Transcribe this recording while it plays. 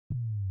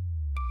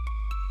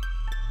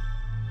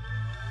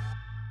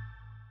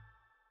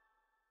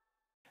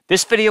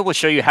This video will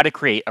show you how to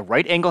create a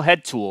right angle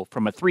head tool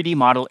from a 3D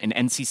model in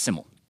NC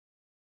Simul.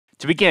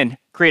 To begin,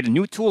 create a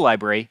new tool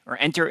library or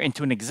enter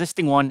into an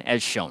existing one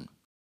as shown.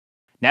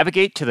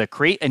 Navigate to the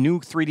Create a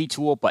New 3D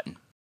Tool button.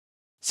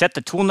 Set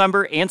the tool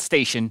number and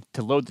station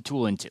to load the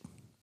tool into.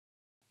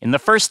 In the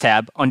first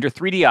tab, under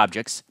 3D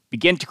Objects,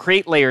 begin to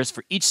create layers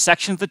for each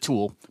section of the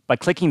tool by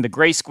clicking the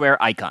gray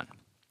square icon.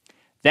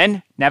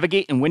 Then,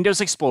 navigate in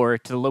Windows Explorer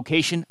to the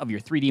location of your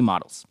 3D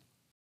models.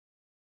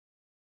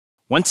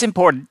 Once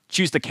imported,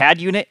 choose the CAD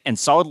unit and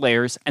solid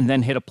layers and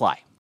then hit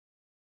Apply.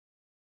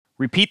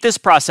 Repeat this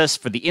process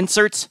for the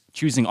inserts,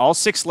 choosing all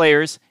 6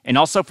 layers, and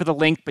also for the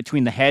link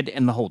between the head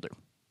and the holder.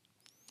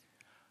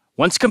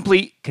 Once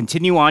complete,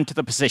 continue on to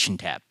the Position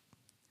tab.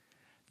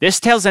 This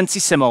tells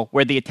NC Simul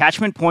where the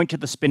attachment point to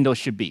the spindle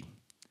should be.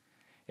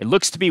 It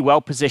looks to be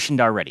well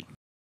positioned already.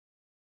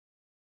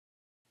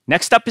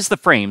 Next up is the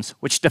frames,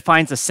 which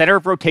defines the center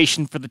of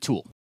rotation for the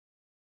tool.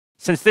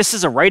 Since this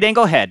is a right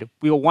angle head,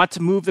 we will want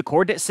to move the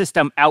coordinate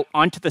system out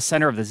onto the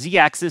center of the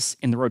z-axis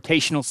in the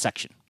rotational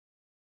section.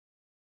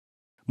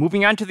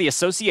 Moving on to the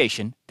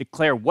association,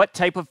 declare what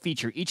type of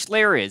feature each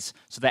layer is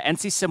so that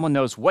NC Simul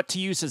knows what to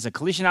use as a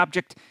collision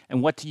object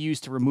and what to use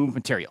to remove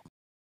material.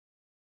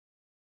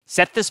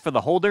 Set this for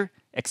the holder,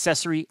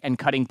 accessory, and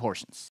cutting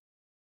portions.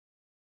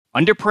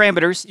 Under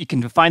Parameters, you can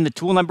define the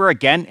tool number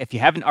again if you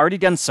haven't already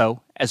done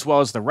so, as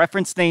well as the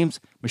reference names,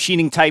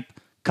 machining type,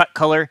 cut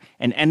color,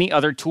 and any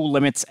other tool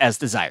limits as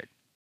desired.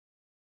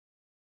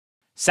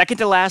 Second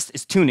to last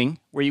is Tuning,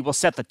 where you will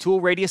set the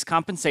tool radius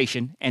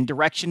compensation and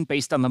direction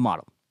based on the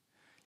model.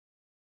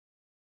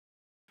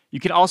 You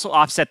can also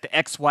offset the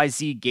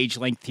XYZ gauge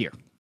length here.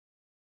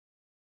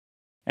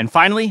 And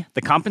finally,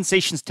 the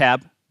Compensations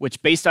tab,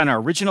 which based on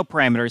our original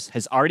parameters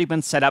has already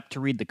been set up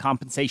to read the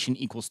compensation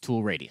equals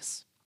tool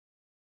radius.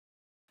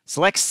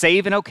 Select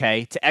Save and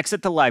OK to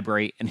exit the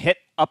library and hit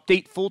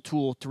Update Full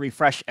Tool to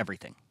refresh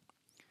everything.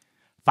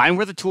 Find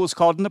where the tool is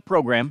called in the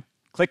program,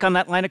 click on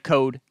that line of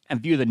code,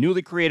 and view the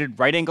newly created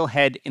right angle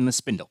head in the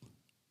spindle.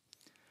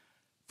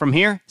 From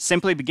here,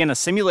 simply begin a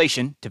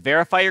simulation to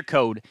verify your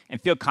code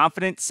and feel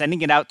confident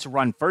sending it out to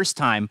run first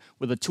time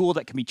with a tool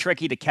that can be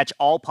tricky to catch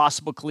all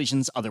possible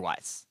collisions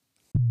otherwise.